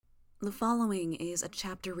The following is a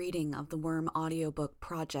chapter reading of the Worm audiobook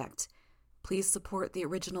project. Please support the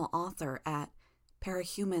original author at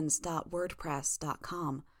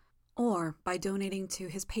parahumans.wordpress.com or by donating to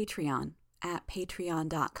his Patreon at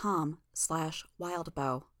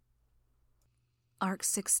patreon.com/wildbow. Arc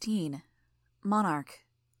 16, Monarch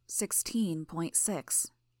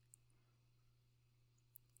 16.6.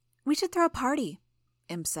 "We should throw a party,"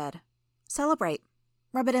 Imp said. "Celebrate.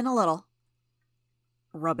 Rub it in a little."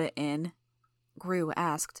 "Rub it in?" Gru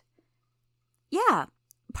asked. "Yeah,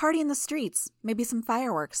 party in the streets, maybe some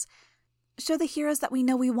fireworks. Show the heroes that we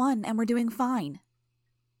know we won and we're doing fine."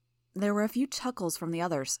 There were a few chuckles from the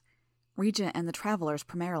others, Regent and the travelers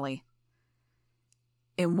primarily.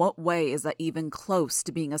 "In what way is that even close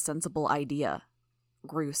to being a sensible idea?"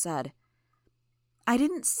 Gru said. "I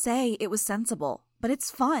didn't say it was sensible, but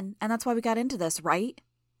it's fun, and that's why we got into this, right?"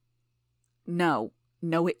 No,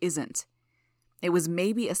 it isn't. It was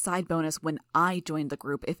maybe a side bonus when I joined the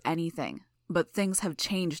group, if anything. But things have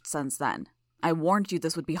changed since then. I warned you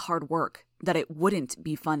this would be hard work, that it wouldn't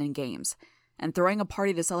be fun and games. And throwing a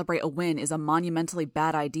party to celebrate a win is a monumentally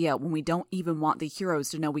bad idea when we don't even want the heroes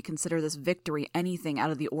to know we consider this victory anything out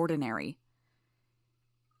of the ordinary.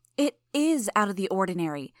 It is out of the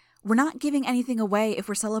ordinary. We're not giving anything away if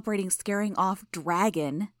we're celebrating scaring off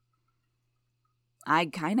Dragon. I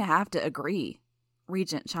kinda have to agree,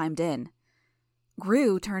 Regent chimed in.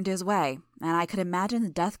 Gru turned his way, and I could imagine the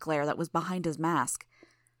death glare that was behind his mask.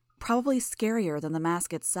 Probably scarier than the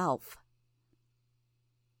mask itself.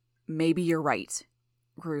 "Maybe you're right,"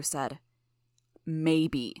 Gru said.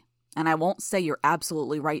 "Maybe. And I won't say you're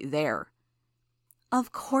absolutely right there."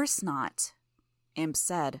 "Of course not," Imp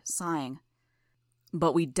said, sighing.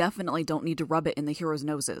 "But we definitely don't need to rub it in the heroes'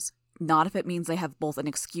 noses. Not if it means they have both an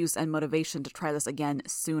excuse and motivation to try this again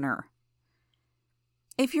sooner."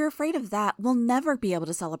 "If you're afraid of that, we'll never be able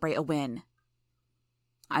to celebrate a win."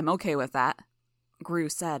 "I'm okay with that," Gru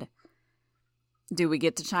said. "Do we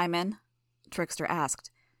get to chime in?" Trickster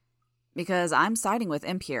asked. "Because I'm siding with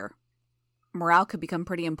Imp here. Morale could become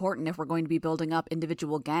pretty important if we're going to be building up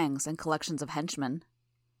individual gangs and collections of henchmen."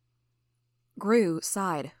 Gru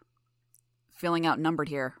sighed. "Feeling outnumbered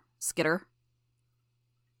here. Skitter?"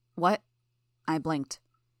 "What?" I blinked.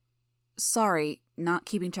 "Sorry, not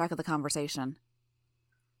keeping track of the conversation."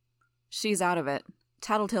 "She's out of it.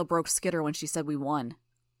 Tattletale broke Skitter when she said we won,"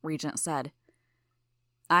 Regent said.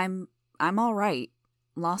 I'm all right.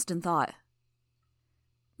 Lost in thought."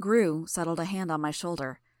 Gru settled a hand on my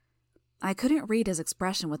shoulder. I couldn't read his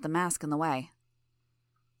expression with the mask in the way.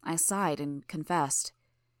 I sighed and confessed.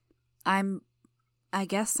 I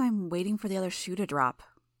guess I'm waiting for the other shoe to drop.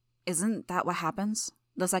 Isn't that what happens?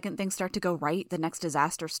 The second things start to go right, the next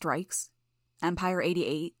disaster strikes? Empire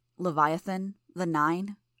 88, Leviathan, the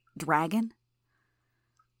Nine, Dragon?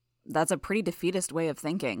 "That's a pretty defeatist way of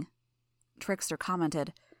thinking," Trickster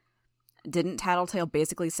commented. "Didn't Tattletale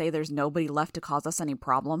basically say there's nobody left to cause us any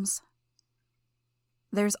problems?"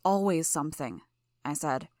 "There's always something," I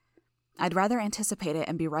said. "I'd rather anticipate it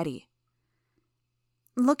and be ready."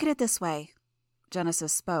 "Look at it this way,"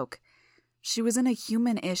 Genesis spoke. She was in a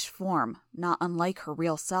human-ish form, not unlike her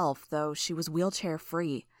real self, though she was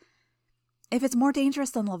wheelchair-free. If it's more dangerous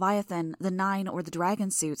than Leviathan, the Nine, or the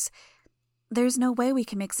Dragon suits, there's no way we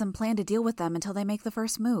can make some plan to deal with them until they make the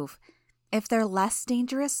first move. If they're less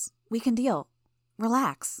dangerous, we can deal.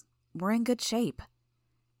 Relax. We're in good shape."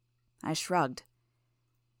 I shrugged.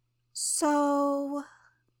 "So,"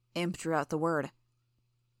 Imp drew out the word.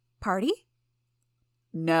 "Party?"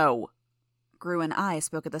 "No." Gru and I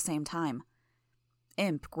spoke at the same time.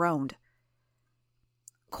 Imp groaned.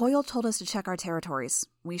 "Coil told us to check our territories.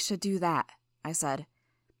 We should do that," I said.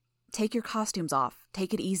 "Take your costumes off.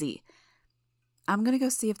 Take it easy. I'm going to go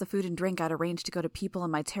see if the food and drink I'd arranged to go to people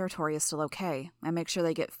in my territory is still okay, and make sure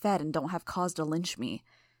they get fed and don't have cause to lynch me.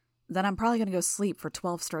 Then I'm probably going to go sleep for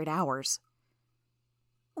 12 straight hours."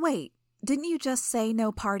 "Wait, didn't you just say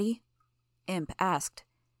no party?" Imp asked.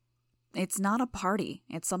 "It's not a party.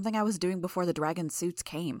 It's something I was doing before the dragon suits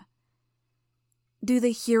came." "Do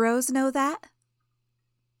the heroes know that?"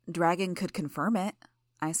 "Dragon could confirm it,"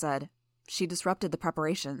 I said. "She disrupted the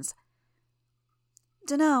preparations."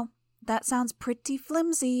 "Dunno. That sounds pretty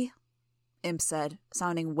flimsy," Imp said,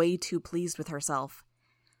 sounding way too pleased with herself.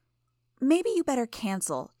 "Maybe you better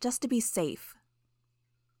cancel, just to be safe."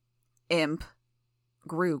 "Imp."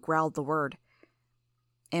 Gru growled the word.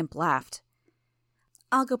 Imp laughed.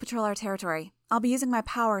 "I'll go patrol our territory. I'll be using my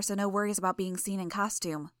power, so no worries about being seen in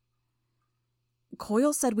costume."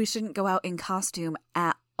 "Coil said we shouldn't go out in costume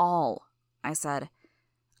at all," I said.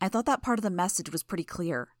 I thought that part of the message was pretty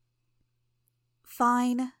clear.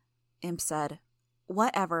 "Fine," Imp said.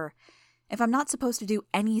 Whatever. If I'm not supposed to do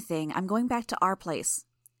anything, I'm going back to our place.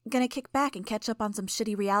 Gonna kick back and catch up on some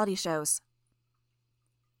shitty reality shows.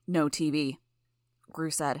 No TV, Gru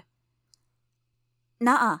said.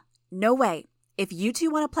 Nuh-uh. No way. If you two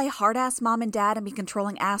want to play hard-ass mom and dad and be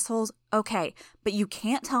controlling assholes, okay. But you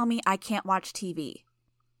can't tell me I can't watch TV.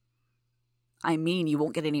 I mean, you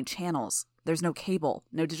won't get any channels. There's no cable,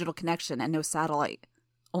 no digital connection, and no satellite.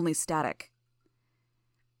 Only static.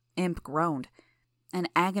 Imp groaned, an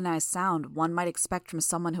agonized sound one might expect from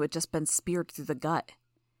someone who had just been speared through the gut.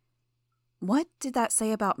 What did that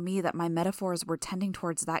say about me that my metaphors were tending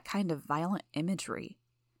towards that kind of violent imagery?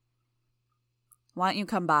 Why don't you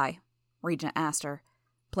come by? Regent asked her.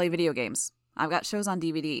 Play video games. I've got shows on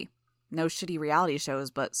DVD. No shitty reality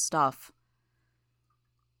shows, but stuff.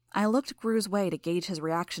 I looked Gru's way to gauge his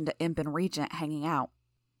reaction to Imp and Regent hanging out,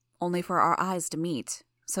 only for our eyes to meet,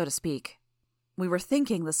 so to speak. We were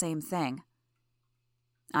thinking the same thing.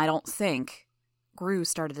 I don't think. Gru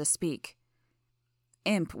started to speak.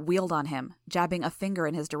 Imp wheeled on him, jabbing a finger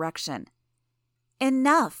in his direction.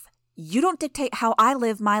 Enough! You don't dictate how I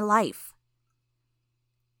live my life.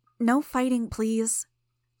 No fighting, please,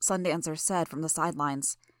 Sundancer said from the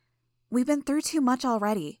sidelines. We've been through too much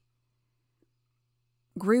already.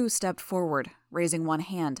 Gru stepped forward, raising one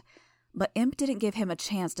hand, but Imp didn't give him a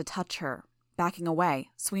chance to touch her, backing away,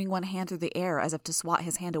 swinging one hand through the air as if to swat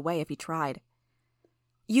his hand away if he tried.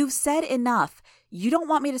 You've said enough. You don't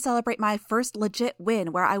want me to celebrate my first legit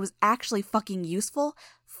win where I was actually fucking useful?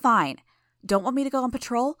 Fine. Don't want me to go on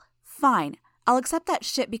patrol? Fine. I'll accept that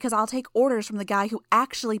shit because I'll take orders from the guy who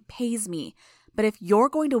actually pays me. But if you're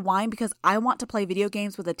going to whine because I want to play video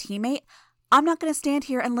games with a teammate, I'm not going to stand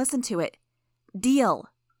here and listen to it. Deal.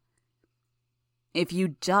 If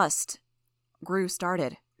you just... Gru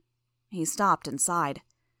started. He stopped and sighed.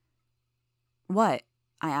 What?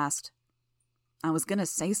 I asked. I was going to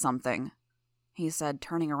say something, he said,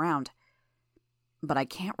 turning around. But I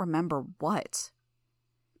can't remember what.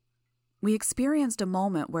 We experienced a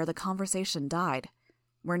moment where the conversation died,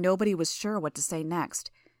 where nobody was sure what to say next,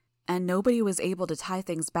 and nobody was able to tie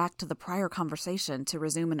things back to the prior conversation to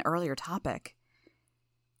resume an earlier topic.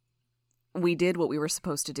 We did what we were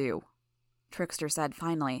supposed to do, Trickster said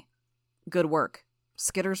finally. Good work.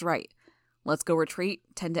 Skitter's right. Let's go retreat,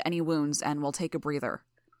 tend to any wounds, and we'll take a breather.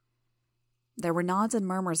 There were nods and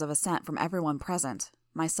murmurs of assent from everyone present,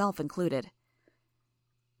 myself included.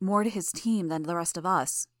 More to his team than the rest of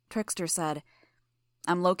us, Trickster said,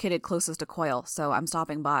 I'm located closest to Coil, so I'm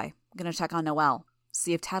stopping by. Gonna check on Noelle,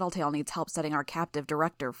 see if Tattletale needs help setting our captive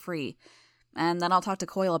director free, and then I'll talk to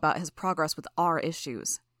Coil about his progress with our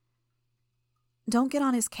issues. Don't get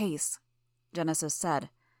on his case, Genesis said.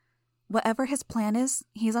 Whatever his plan is,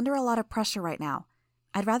 he's under a lot of pressure right now.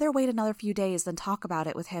 I'd rather wait another few days than talk about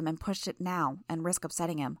it with him and push it now and risk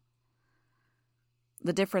upsetting him.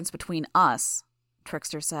 The difference between us,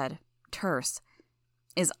 Trickster said, terse,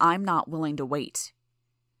 is I'm not willing to wait.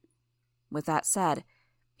 With that said,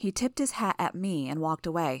 he tipped his hat at me and walked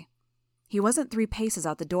away. He wasn't 3 paces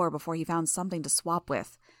out the door before he found something to swap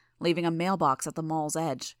with, leaving a mailbox at the mall's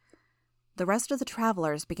edge. The rest of the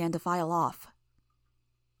travelers began to file off.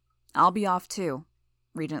 I'll be off too,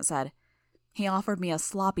 Regent said. He offered me a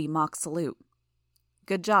sloppy mock salute.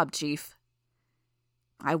 Good job, Chief.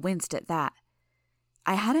 I winced at that.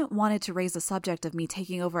 I hadn't wanted to raise the subject of me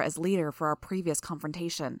taking over as leader for our previous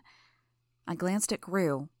confrontation. I glanced at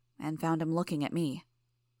Gru and found him looking at me.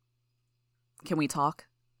 Can we talk?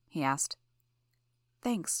 He asked.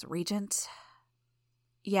 Thanks, Regent.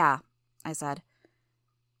 Yeah, I said.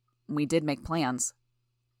 We did make plans.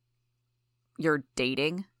 You're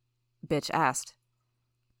dating? Bitch asked.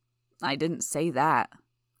 I didn't say that,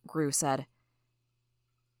 Gru said.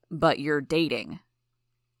 But you're dating.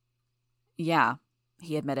 Yeah,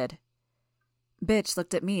 he admitted. Bitch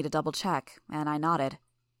looked at me to double check, and I nodded.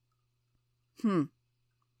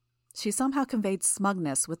 She somehow conveyed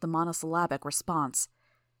smugness with the monosyllabic response.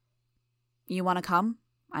 You want to come?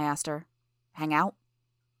 I asked her. Hang out?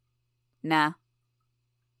 Nah.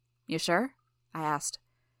 You sure? I asked.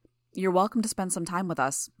 You're welcome to spend some time with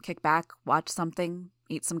us. Kick back, watch something,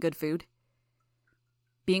 eat some good food.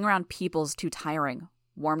 Being around people's too tiring.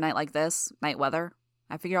 Warm night like this, night weather.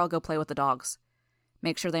 I figure I'll go play with the dogs.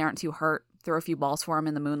 Make sure they aren't too hurt, throw a few balls for them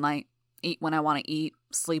in the moonlight, eat when I want to eat,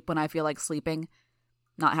 sleep when I feel like sleeping,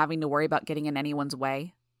 not having to worry about getting in anyone's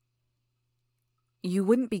way. You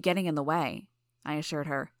wouldn't be getting in the way, I assured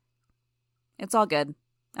her. It's all good.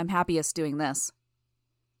 I'm happiest doing this.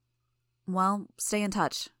 Well, stay in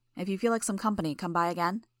touch. If you feel like some company, come by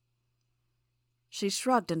again. She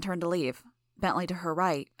shrugged and turned to leave, Bentley to her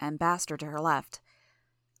right and Baster to her left.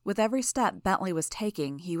 With every step Bentley was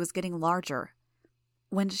taking, he was getting larger.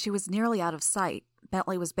 When she was nearly out of sight,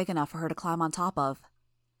 Bentley was big enough for her to climb on top of,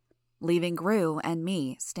 leaving Gru and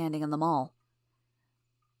me standing in the mall.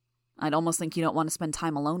 "I'd almost think you don't want to spend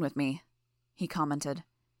time alone with me," he commented.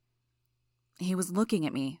 He was looking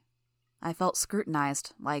at me. I felt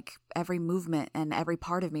scrutinized, like every movement and every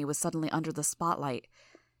part of me was suddenly under the spotlight.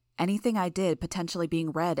 Anything I did potentially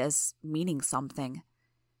being read as meaning something.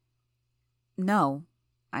 "No,"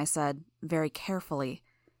 I said, very carefully.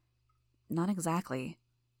 "Not exactly.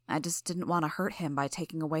 I just didn't want to hurt him by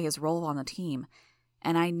taking away his role on the team,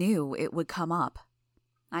 and I knew it would come up."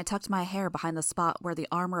 I tucked my hair behind the spot where the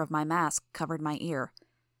armor of my mask covered my ear.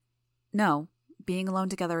 "No, being alone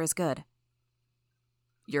together is good."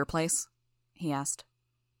 "Your place?" he asked.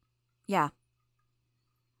 "Yeah."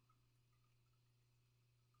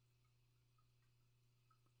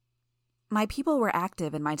 My people were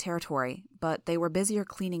active in my territory, but they were busier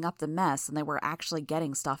cleaning up the mess than they were actually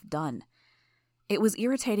getting stuff done. It was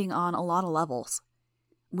irritating on a lot of levels.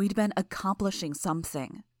 We'd been accomplishing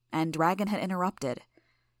something, and Dragon had interrupted.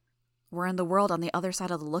 We're in the world on the other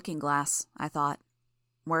side of the looking glass, I thought,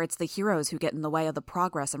 where it's the heroes who get in the way of the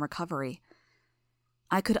progress and recovery.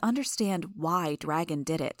 I could understand why Dragon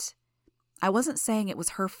did it. I wasn't saying it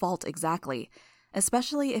was her fault exactly,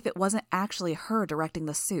 especially if it wasn't actually her directing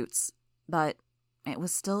the suits, but it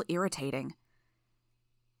was still irritating.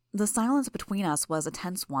 The silence between us was a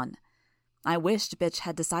tense one. I wished Bitch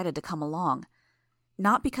had decided to come along.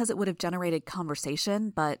 Not because it would have generated conversation,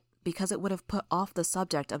 but because it would have put off the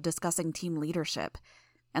subject of discussing team leadership,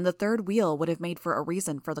 and the third wheel would have made for a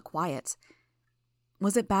reason for the quiet.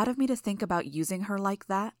 Was it bad of me to think about using her like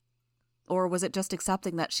that? Or was it just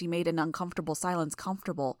accepting that she made an uncomfortable silence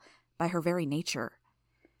comfortable by her very nature?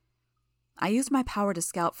 I used my power to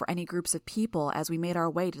scout for any groups of people as we made our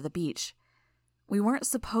way to the beach. We weren't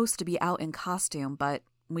supposed to be out in costume, but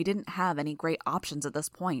we didn't have any great options at this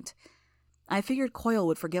point. I figured Coil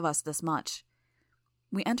would forgive us this much.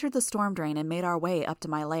 We entered the storm drain and made our way up to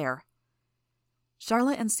my lair.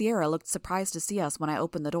 Charlotte and Sierra looked surprised to see us when I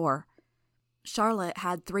opened the door. Charlotte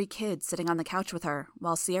had 3 kids sitting on the couch with her,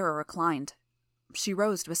 while Sierra reclined. She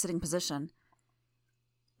rose to a sitting position.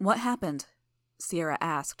 "What happened?" Sierra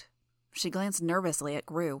asked. She glanced nervously at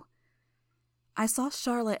Gru. I saw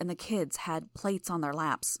Charlotte and the kids had plates on their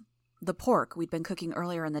laps, the pork we'd been cooking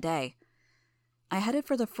earlier in the day. I headed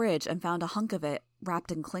for the fridge and found a hunk of it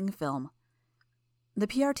wrapped in cling film. The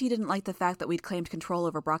PRT didn't like the fact that we'd claimed control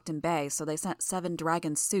over Brockton Bay, so they sent 7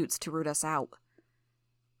 Dragon suits to root us out.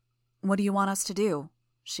 "What do you want us to do?"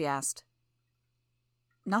 she asked.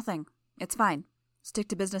 "Nothing. It's fine. Stick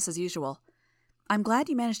to business as usual. I'm glad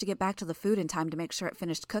you managed to get back to the food in time to make sure it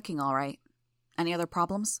finished cooking all right. Any other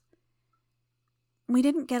problems?" "We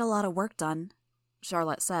didn't get a lot of work done,"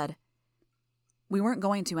 Charlotte said. "We weren't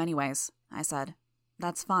going to anyways," I said.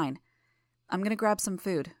 "That's fine. I'm going to grab some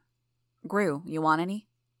food. Gru, you want any?"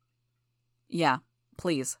 "Yeah,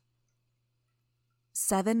 please."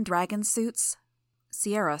 7 Dragon suits?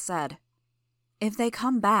 Sierra said. "If they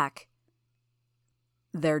come back..."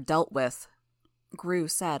 "They're dealt with," Gru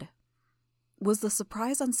said. Was the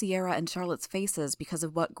surprise on Sierra and Charlotte's faces because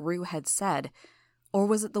of what Gru had said, or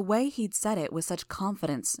was it the way he'd said it with such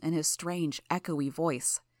confidence in his strange, echoey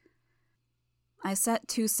voice? I set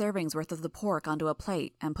 2 servings worth of the pork onto a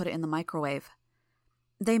plate and put it in the microwave.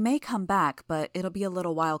 They may come back, but it'll be a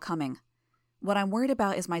little while coming. What I'm worried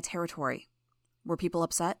about is my territory. Were people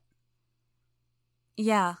upset?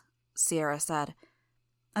 "Yeah," Sierra said.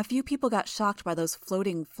 "A few people got shocked by those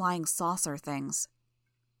floating flying saucer things."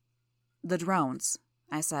 "The drones,"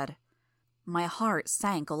 I said. My heart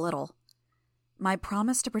sank a little. My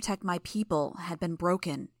promise to protect my people had been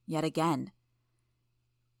broken yet again.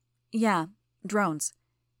 "Yeah, drones.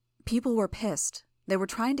 People were pissed. They were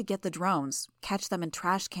trying to get the drones, catch them in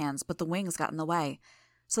trash cans, but the wings got in the way,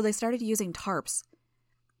 so they started using tarps.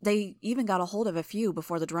 They even got a hold of a few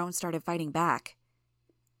before the drones started fighting back."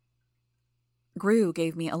 Gru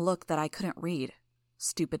gave me a look that I couldn't read.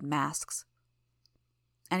 Stupid masks.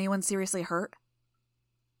 "Anyone seriously hurt?"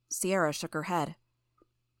 Sierra shook her head.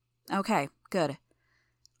 "Okay, good.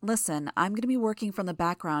 Listen, I'm going to be working from the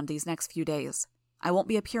background these next few days. I won't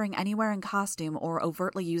be appearing anywhere in costume or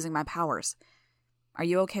overtly using my powers. Are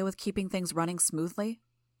you okay with keeping things running smoothly?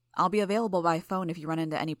 I'll be available by phone if you run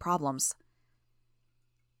into any problems."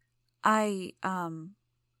 I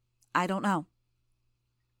don't know."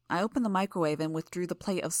 I opened the microwave and withdrew the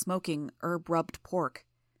plate of smoking, herb-rubbed pork.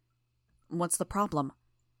 "What's the problem?"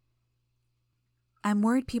 "I'm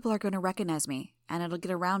worried people are going to recognize me, and it'll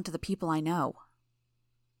get around to the people I know."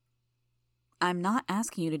 "I'm not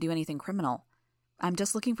asking you to do anything criminal. I'm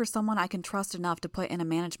just looking for someone I can trust enough to put in a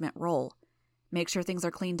management role. Make sure things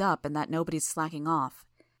are cleaned up and that nobody's slacking off.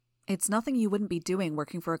 It's nothing you wouldn't be doing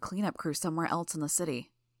working for a cleanup crew somewhere else in the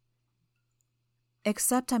city.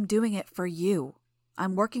 Except I'm doing it for you.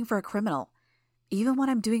 I'm working for a criminal. Even what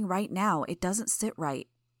I'm doing right now, it doesn't sit right.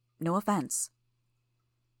 No offense.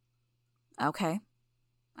 Okay,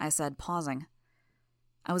 I said, pausing.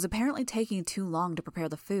 I was apparently taking too long to prepare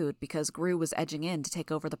the food because Gru was edging in to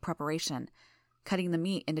take over the preparation, cutting the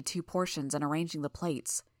meat into 2 portions and arranging the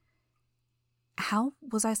plates. How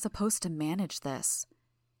was I supposed to manage this?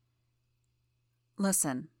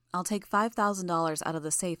 Listen, I'll take $5,000 out of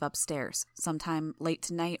the safe upstairs, sometime late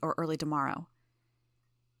tonight or early tomorrow.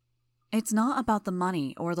 It's not about the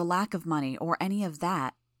money or the lack of money or any of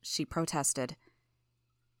that, she protested.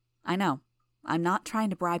 I know. I'm not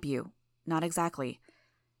trying to bribe you. Not exactly.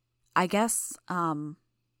 I guess,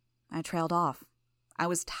 I trailed off. I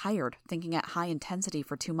was tired, thinking at high intensity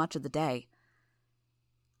for too much of the day.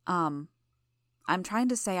 I'm trying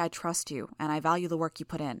to say I trust you, and I value the work you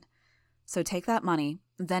put in. So take that money,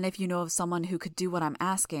 then if you know of someone who could do what I'm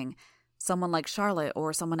asking, someone like Charlotte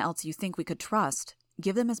or someone else you think we could trust,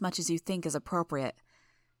 give them as much as you think is appropriate.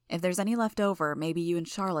 If there's any left over, maybe you and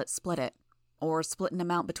Charlotte split it, or split an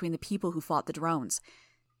amount between the people who fought the drones.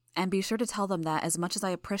 And be sure to tell them that as much as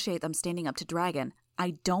I appreciate them standing up to Dragon,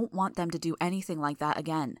 I don't want them to do anything like that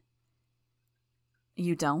again.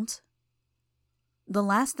 You don't? The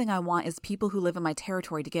last thing I want is people who live in my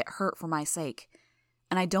territory to get hurt for my sake.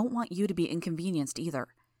 And I don't want you to be inconvenienced either.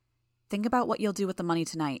 Think about what you'll do with the money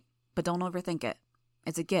tonight, but don't overthink it.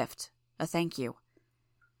 It's a gift, a thank you.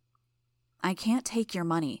 I can't take your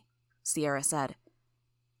money, Sierra said.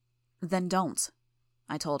 Then don't,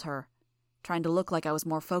 I told her, trying to look like I was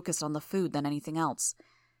more focused on the food than anything else.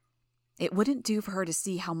 It wouldn't do for her to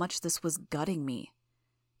see how much this was gutting me,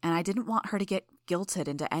 and I didn't want her to get guilted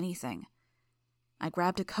into anything. I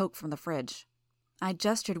grabbed a Coke from the fridge. I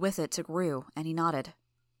gestured with it to Gru, and he nodded.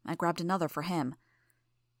 I grabbed another for him.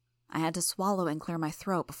 I had to swallow and clear my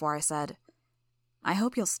throat before I said, I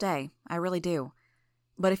hope you'll stay, I really do.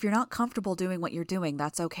 But if you're not comfortable doing what you're doing,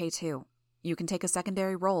 that's okay too. You can take a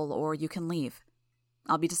secondary role or you can leave.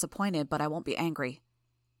 I'll be disappointed, but I won't be angry.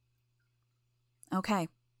 Okay.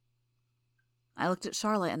 I looked at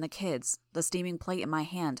Charlotte and the kids, the steaming plate in my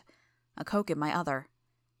hand, a Coke in my other,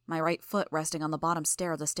 my right foot resting on the bottom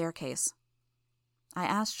stair of the staircase. I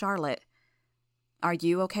asked Charlotte, Are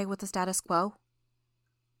you okay with the status quo?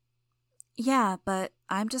 Yeah, but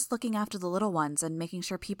I'm just looking after the little ones and making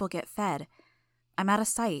sure people get fed. I'm out of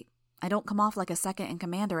sight. I don't come off like a second in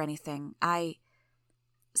command or anything.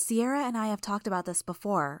 Sierra and I have talked about this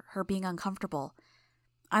before, her being uncomfortable.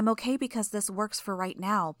 I'm okay because this works for right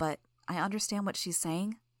now, but I understand what she's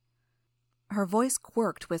saying. Her voice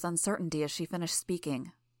quirked with uncertainty as she finished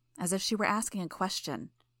speaking, as if she were asking a question,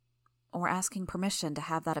 or asking permission to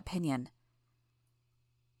have that opinion.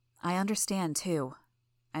 I understand, too,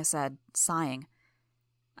 I said, sighing.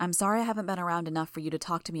 I'm sorry I haven't been around enough for you to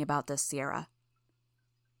talk to me about this, Sierra.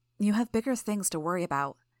 You have bigger things to worry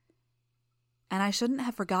about. And I shouldn't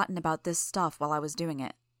have forgotten about this stuff while I was doing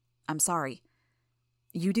it. I'm sorry.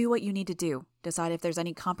 You do what you need to do. Decide if there's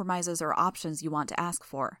any compromises or options you want to ask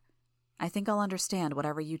for. I think I'll understand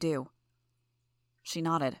whatever you do. She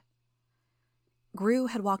nodded. Gru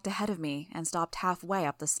had walked ahead of me and stopped halfway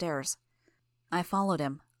up the stairs. I followed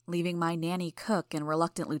him, leaving my nanny cook and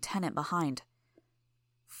reluctant lieutenant behind.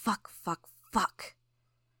 Fuck.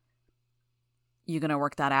 You gonna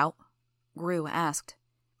work that out? Gru asked.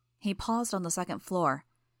 He paused on the second floor.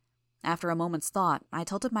 After a moment's thought, I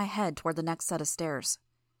tilted my head toward the next set of stairs.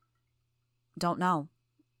 Don't know.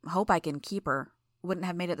 Hope I can keep her. Wouldn't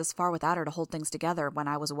have made it this far without her to hold things together when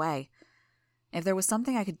I was away. If there was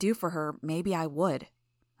something I could do for her, maybe I would.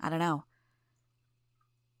 I don't know.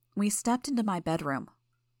 We stepped into my bedroom.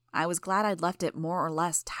 I was glad I'd left it more or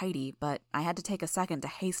less tidy, but I had to take a second to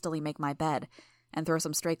hastily make my bed and throw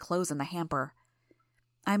some stray clothes in the hamper.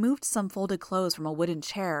 I moved some folded clothes from a wooden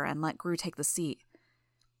chair and let Gru take the seat.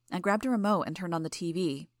 I grabbed a remote and turned on the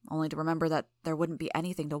TV, only to remember that there wouldn't be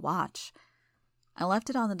anything to watch. I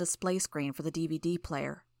left it on the display screen for the DVD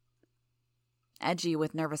player. Edgy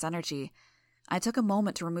with nervous energy, I took a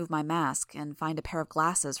moment to remove my mask and find a pair of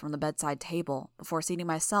glasses from the bedside table before seating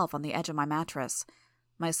myself on the edge of my mattress,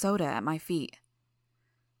 my soda at my feet.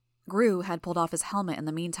 Gru had pulled off his helmet in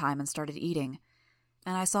the meantime and started eating,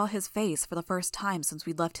 and I saw his face for the first time since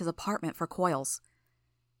we'd left his apartment for Coils.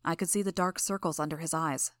 I could see the dark circles under his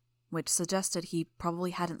eyes, which suggested he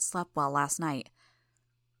probably hadn't slept well last night.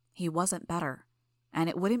 He wasn't better, and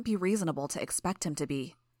it wouldn't be reasonable to expect him to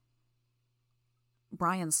be.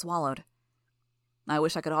 Brian swallowed. I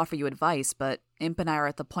wish I could offer you advice, but Imp and I are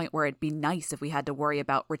at the point where it'd be nice if we had to worry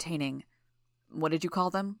about retaining... What did you call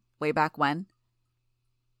them? Way back when?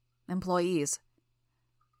 Employees.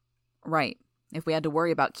 Right. If we had to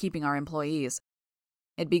worry about keeping our employees.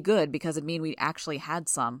 It'd be good because it'd mean we actually had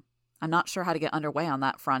some. I'm not sure how to get underway on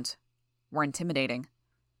that front. We're intimidating.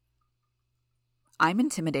 I'm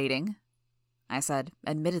intimidating, I said,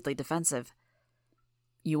 admittedly defensive.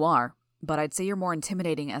 You are, but I'd say you're more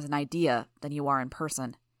intimidating as an idea than you are in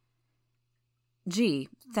person. Gee,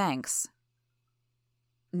 thanks.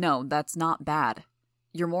 No, that's not bad.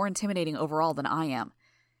 You're more intimidating overall than I am,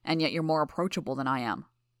 and yet you're more approachable than I am.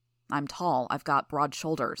 I'm tall, I've got broad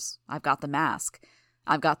shoulders, I've got the mask,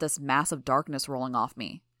 I've got this mass of darkness rolling off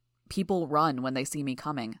me. People run when they see me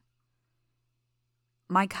coming.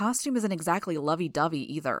 My costume isn't exactly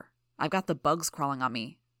lovey-dovey either. I've got the bugs crawling on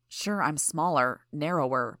me. Sure, I'm smaller,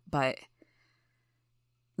 narrower, but...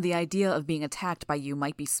 The idea of being attacked by you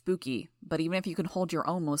might be spooky, but even if you can hold your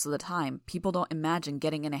own most of the time, people don't imagine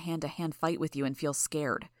getting in a hand-to-hand fight with you and feel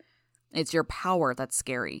scared. It's your power that's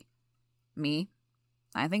scary. Me?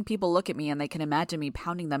 I think people look at me and they can imagine me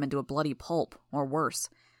pounding them into a bloody pulp, or worse.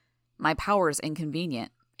 My power is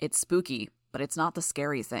inconvenient. It's spooky, but it's not the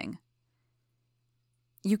scary thing.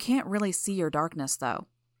 You can't really see your darkness, though.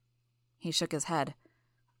 He shook his head.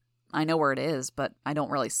 I know where it is, but I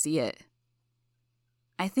don't really see it.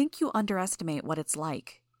 I think you underestimate what it's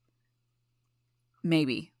like.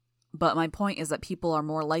 Maybe, but my point is that people are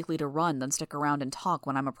more likely to run than stick around and talk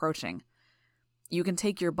when I'm approaching. You can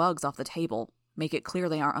take your bugs off the table, make it clear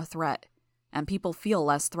they aren't a threat, and people feel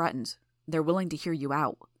less threatened. They're willing to hear you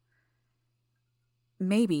out.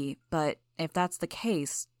 Maybe, but if that's the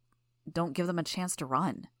case, don't give them a chance to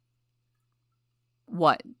run.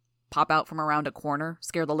 What? Pop out from around a corner,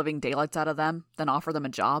 scare the living daylights out of them, then offer them a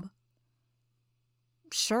job?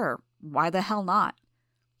 Sure, why the hell not?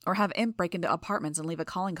 Or have Imp break into apartments and leave a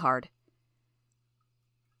calling card.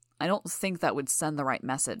 I don't think that would send the right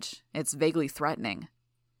message. It's vaguely threatening.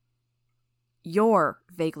 You're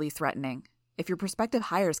vaguely threatening. If your prospective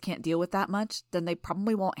hires can't deal with that much, then they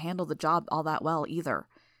probably won't handle the job all that well either.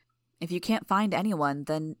 If you can't find anyone,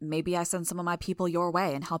 then maybe I send some of my people your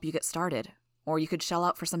way and help you get started. Or you could shell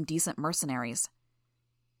out for some decent mercenaries.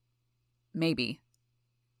 Maybe.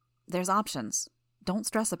 There's options. Don't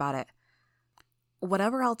stress about it.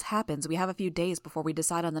 Whatever else happens, we have a few days before we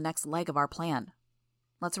decide on the next leg of our plan.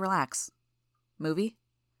 Let's relax. Movie?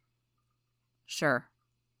 Sure.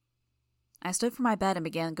 I stood from my bed and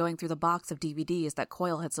began going through the box of DVDs that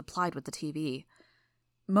Coyle had supplied with the TV.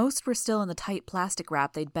 Most were still in the tight plastic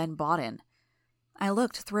wrap they'd been bought in. I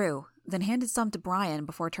looked through, then handed some to Brian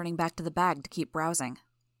before turning back to the bag to keep browsing.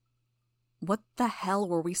 What the hell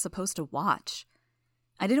were we supposed to watch?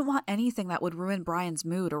 I didn't want anything that would ruin Brian's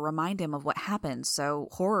mood or remind him of what happened, so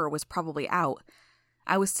horror was probably out.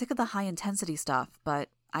 I was sick of the high-intensity stuff, but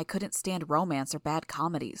I couldn't stand romance or bad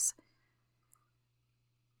comedies.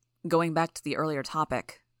 Going back to the earlier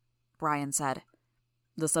topic, Brian said,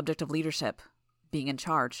 the subject of leadership, being in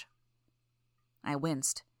charge. I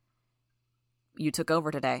winced. You took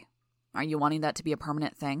over today. Are you wanting that to be a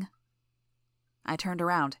permanent thing? I turned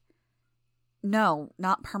around. No,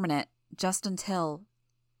 not permanent, just until...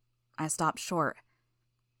 I stopped short.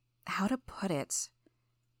 How to put it?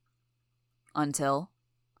 Until?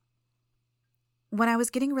 When I was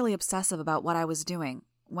getting really obsessive about what I was doing,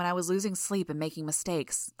 when I was losing sleep and making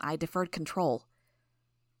mistakes, I deferred control.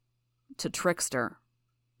 To Trickster,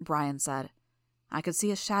 Brian said. I could see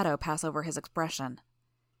a shadow pass over his expression.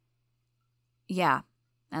 Yeah,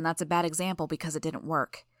 and that's a bad example because it didn't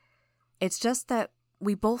work. It's just that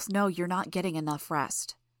we both know you're not getting enough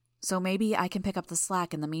rest. So maybe I can pick up the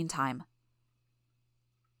slack in the meantime.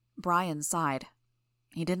 Brian sighed.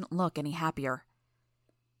 He didn't look any happier.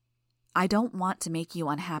 I don't want to make you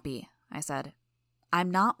unhappy, I said.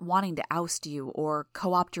 I'm not wanting to oust you or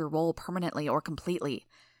co-opt your role permanently or completely.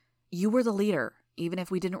 You were the leader, even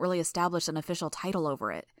if we didn't really establish an official title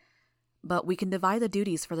over it. But we can divide the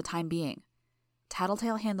duties for the time being.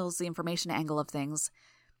 Tattletale handles the information angle of things.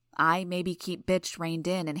 I maybe keep Bitch reined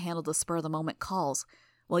in and handle the spur-of-the-moment calls,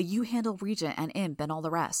 while you handle Regent and Imp and all the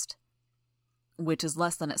rest. Which is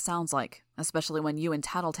less than it sounds like, especially when you and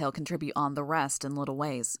Tattletale contribute on the rest in little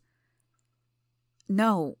ways.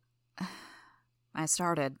 No. I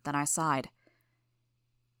started, then I sighed.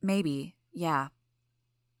 Maybe, yeah.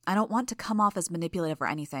 I don't want to come off as manipulative or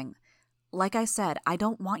anything. Like I said, I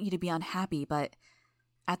don't want you to be unhappy, but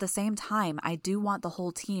at the same time, I do want the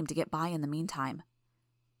whole team to get by in the meantime.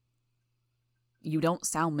 You don't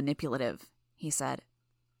sound manipulative, he said.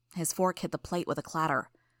 His fork hit the plate with a clatter.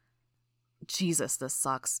 Jesus, this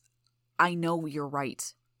sucks. I know you're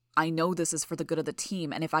right. I know this is for the good of the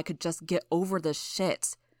team, and if I could just get over this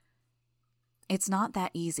shit. It's not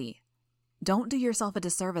that easy. Don't do yourself a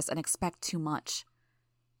disservice and expect too much.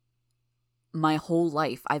 My whole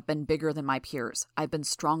life, I've been bigger than my peers. I've been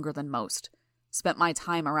stronger than most. Spent my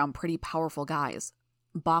time around pretty powerful guys.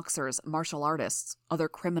 Boxers, martial artists, other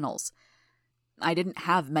criminals. I didn't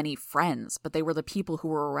have many friends, but they were the people who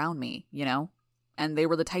were around me, you know? And they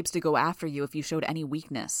were the types to go after you if you showed any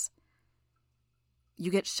weakness. You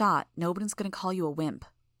get shot, nobody's going to call you a wimp.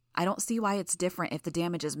 I don't see why it's different if the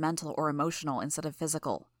damage is mental or emotional instead of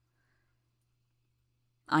physical.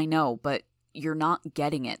 I know, but you're not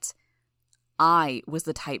getting it. I was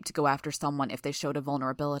the type to go after someone if they showed a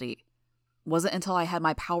vulnerability. Wasn't until I had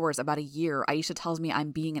my powers about a year, Aisha tells me I'm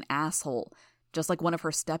being an asshole, just like one of her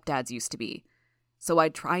stepdads used to be. So I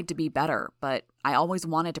tried to be better, but I always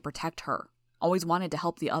wanted to protect her, always wanted to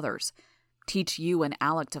help the others, teach you and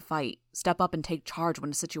Alec to fight, step up and take charge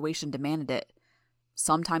when a situation demanded it,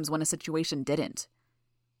 sometimes when a situation didn't.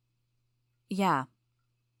 Yeah.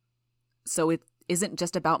 So it isn't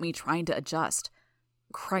just about me trying to adjust.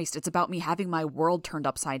 Christ, it's about me having my world turned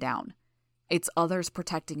upside down. It's others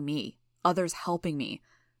protecting me, others helping me,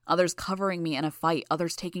 others covering me in a fight,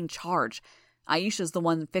 others taking charge. Aisha's the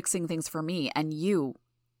one fixing things for me, and you...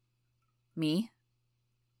 Me?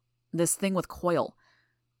 This thing with Coyle.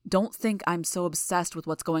 Don't think I'm so obsessed with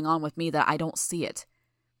what's going on with me that I don't see it.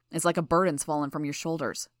 It's like a burden's fallen from your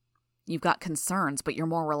shoulders. You've got concerns, but you're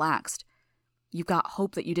more relaxed. You've got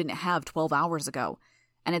hope that you didn't have 12 hours ago,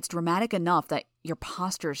 and it's dramatic enough that your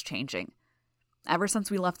posture's changing. Ever since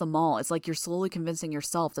we left the mall, it's like you're slowly convincing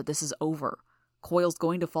yourself that this is over. Coyle's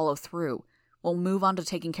going to follow through. We'll move on to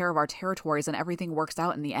taking care of our territories and everything works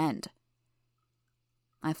out in the end.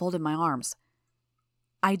 I folded my arms.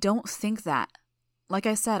 I don't think that. Like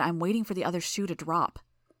I said, I'm waiting for the other shoe to drop.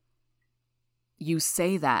 You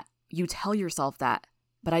say that. You tell yourself that.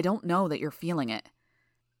 But I don't know that you're feeling it.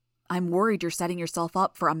 I'm worried you're setting yourself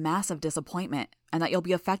up for a massive disappointment and that you'll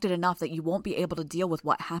be affected enough that you won't be able to deal with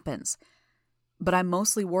what happens. But I'm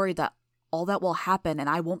mostly worried that all that will happen and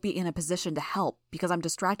I won't be in a position to help because I'm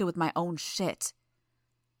distracted with my own shit.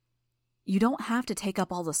 You don't have to take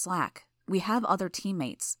up all the slack. We have other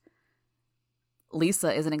teammates.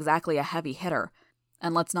 Lisa isn't exactly a heavy hitter,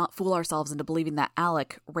 and let's not fool ourselves into believing that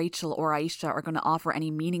Alec, Rachel, or Aisha are going to offer any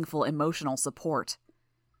meaningful emotional support.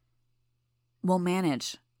 We'll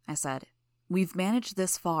manage, I said. We've managed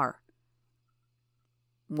this far.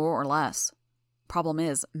 More or less. Problem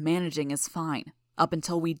is, managing is fine, up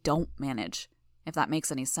until we don't manage, if that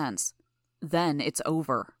makes any sense. Then it's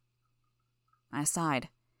over. I sighed.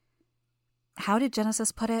 How did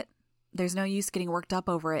Genesis put it? There's no use getting worked up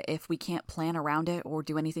over it if we can't plan around it or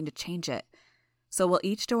do anything to change it. So we'll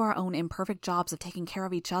each do our own imperfect jobs of taking care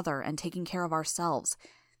of each other and taking care of ourselves,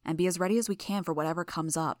 and be as ready as we can for whatever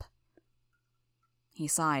comes up. He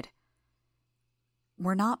sighed.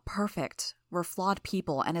 We're not perfect. We're flawed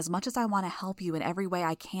people, and as much as I want to help you in every way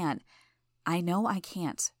I can, I know I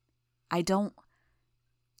can't.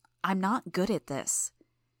 I'm not good at this.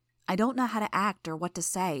 I don't know how to act or what to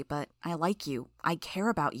say, but I like you. I care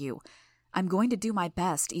about you. I'm going to do my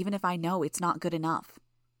best, even if I know it's not good enough.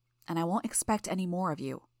 And I won't expect any more of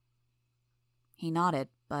you. He nodded,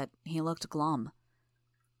 but he looked glum.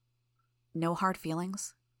 No hard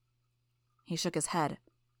feelings? He shook his head.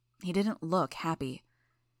 He didn't look happy.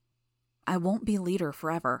 I won't be leader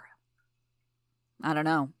forever. I don't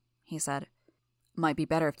know, he said. Might be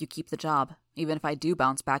better if you keep the job, even if I do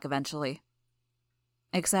bounce back eventually.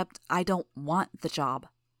 Except I don't want the job.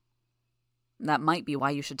 That might be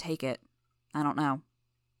why you should take it. I don't know.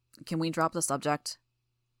 Can we drop the subject?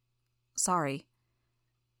 Sorry.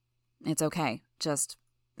 It's okay. Just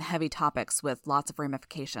heavy topics with lots of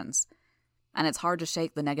ramifications. And it's hard to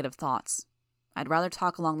shake the negative thoughts. I'd rather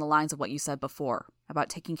talk along the lines of what you said before, about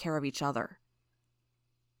taking care of each other.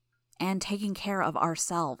 And taking care of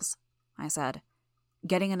ourselves, I said.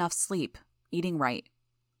 Getting enough sleep, eating right.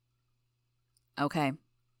 Okay,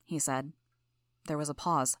 he said. There was a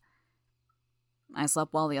pause. I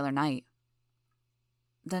slept well the other night.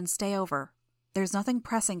 Then stay over. There's nothing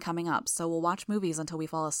pressing coming up, so we'll watch movies until we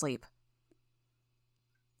fall asleep.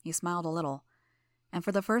 He smiled a little, and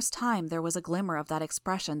for the first time there was a glimmer of that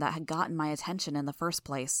expression that had gotten my attention in the first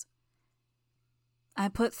place. I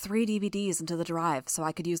put 3 DVDs into the drive so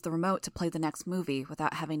I could use the remote to play the next movie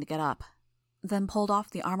without having to get up, then pulled off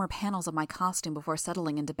the armor panels of my costume before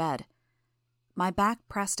settling into bed. My back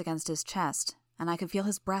pressed against his chest, and I could feel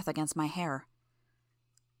his breath against my hair.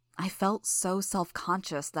 I felt so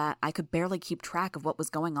self-conscious that I could barely keep track of what was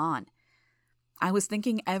going on. I was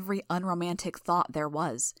thinking every unromantic thought there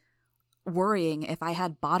was. worrying if I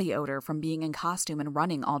had body odor from being in costume and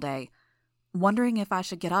running all day, wondering if I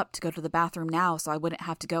should get up to go to the bathroom now so I wouldn't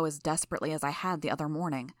have to go as desperately as I had the other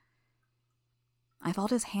morning. I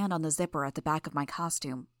felt his hand on the zipper at the back of my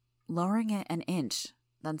costume, lowering it an inch,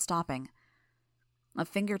 then stopping. A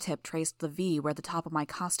fingertip traced the V where the top of my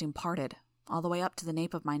costume parted, all the way up to the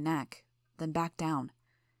nape of my neck, then back down.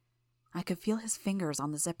 I could feel his fingers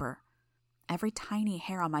on the zipper, every tiny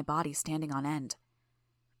hair on my body standing on end.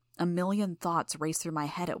 A million thoughts raced through my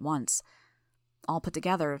head at once. All put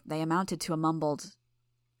together, they amounted to a mumbled,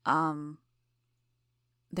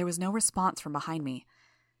 There was no response from behind me.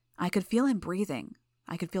 I could feel him breathing.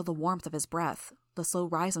 I could feel the warmth of his breath, the slow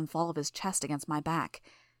rise and fall of his chest against my back.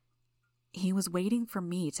 He was waiting for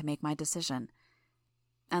me to make my decision.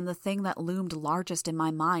 And the thing that loomed largest in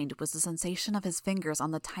my mind was the sensation of his fingers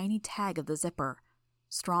on the tiny tag of the zipper.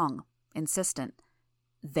 Strong, insistent.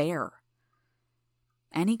 There.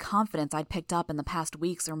 Any confidence I'd picked up in the past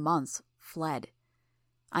weeks or months fled.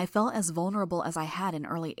 I felt as vulnerable as I had in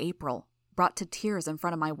early April, brought to tears in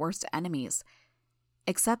front of my worst enemies.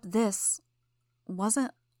 Except this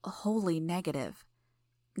wasn't wholly negative.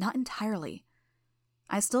 Not entirely.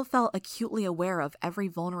 I still felt acutely aware of every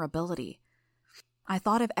vulnerability. I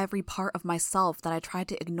thought of every part of myself that I tried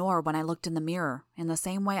to ignore when I looked in the mirror, in the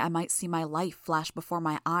same way I might see my life flash before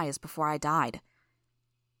my eyes before I died.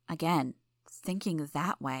 Again, thinking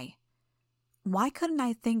that way. Why couldn't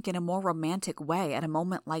I think in a more romantic way at a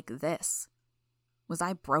moment like this? Was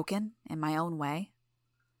I broken in my own way?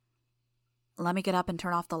 "Let me get up and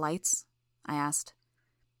turn off the lights?" I asked.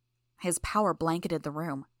 His power blanketed the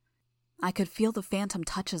room. I could feel the phantom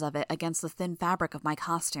touches of it against the thin fabric of my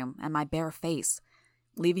costume and my bare face,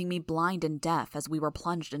 leaving me blind and deaf as we were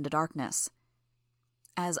plunged into darkness.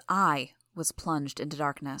 As I was plunged into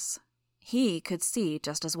darkness, he could see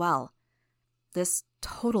just as well. This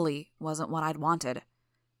totally wasn't what I'd wanted.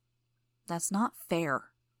 "That's not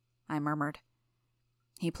fair," I murmured.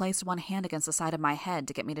 He placed one hand against the side of my head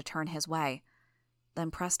to get me to turn his way,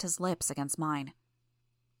 then pressed his lips against mine.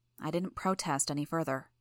 I didn't protest any further.